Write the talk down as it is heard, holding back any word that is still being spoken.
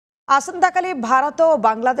आसंताकाली भारत और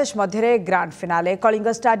बांग्लादेश मध्य grand finale Kalinga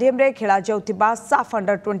stadium रे खेला जाउथिबा साफ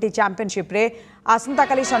अंडर-20 चैंपियनशिप रे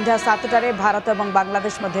आसंताकाली संध्या 7टारे भारत और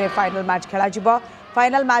बांग्लादेश मध्य फाइनल मैच खेला जिवो।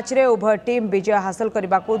 फाइनल मैच रे उभय टीम विजय हासिल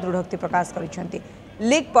करने को दृढ़ोक्ति प्रकाश करिसेंती।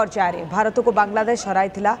 लीग पर्याय रे भारत को बांग्लादेश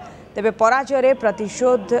हराइथिला, तेबे पराजय रे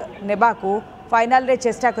प्रतिशोध नेबाकू फाइनल रे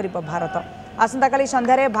चेष्टा करिबो भारत। आसंताकाली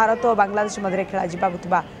संध्या रे भारत और बांग्लादेश मध्य खेला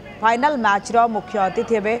जिबाकुथिबा फाइनल मैच रो मुख्य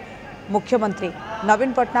अतिथि हेबे मुख्यमंत्री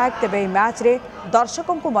नवीन पट्टनायक। तेबे मैच रे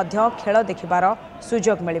दर्शकों को मध्य खेल देखिबार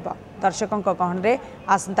सुजोग मिलिबो। दर्शकों गहन रे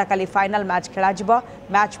आसंताकाली फाइनल मैच खेला जिवो।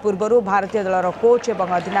 मैच पूर्व भारतीय दलर कोच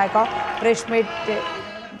और अधिनायक प्रेसमिट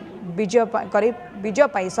विजय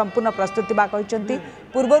पाई संपूर्ण प्रस्तुति बा कहते।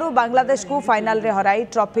 पूर्व बांग्लादेश को फाइनल रे हराई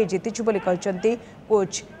ट्रॉफी जीतिछु बोली कहते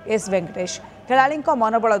कोच एस वेंकटेश। खेलाड़ी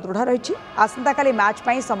मनोबल दृढ़ रही। आसंताकाली मैच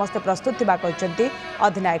पाई समस्त प्रस्तुति बा कहते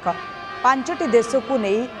अधिनायक। 5टी देश को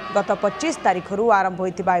नहीं गत 25 तारीख आरंभ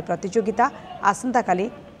होइतिबा ए प्रतियोगिता आसंताकाली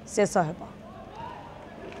शेष हेबो।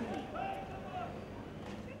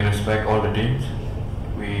 Respect all the teams.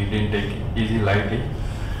 We didn't take it easy lightly.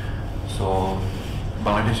 So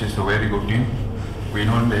Bangladesh is a very good team. We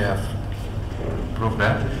know they have proved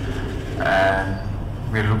that,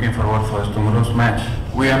 and we are looking forward for tomorrow's match.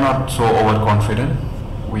 We are not so overconfident.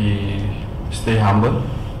 We stay humble.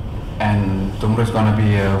 And tomorrow is going to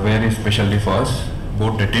be a very special day for us,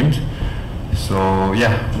 both the teams. So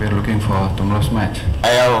yeah, we are looking for tomorrow's match.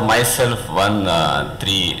 I have myself won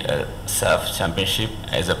 3 SAFF championship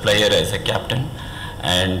as a player, as a captain,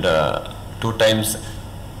 and 2 times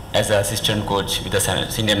as an assistant coach with the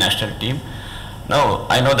senior national team. Now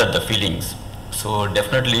I know that the feelings. So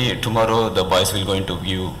definitely tomorrow the boys will going to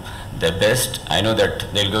view their best. I know that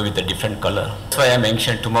they'll go with a different color. That's why I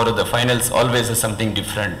mentioned tomorrow the finals always is something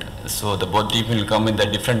different. So the both teams will come with a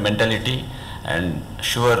different mentality. And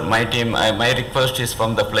sure, my team, my request is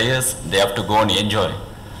from the players, they have to go and enjoy.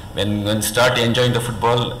 When start enjoying the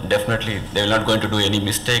football, definitely they will not going to do any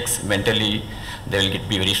mistakes. Mentally, they will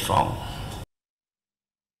be very strong.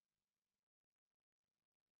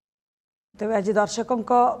 तेज आज दर्शकों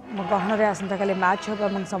गहन में आसंताकाली match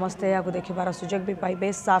हो समस्ते देखिबार सुजोग भी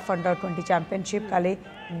पाइबे। साफ अंडर-20 championship काली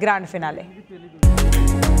grand finale.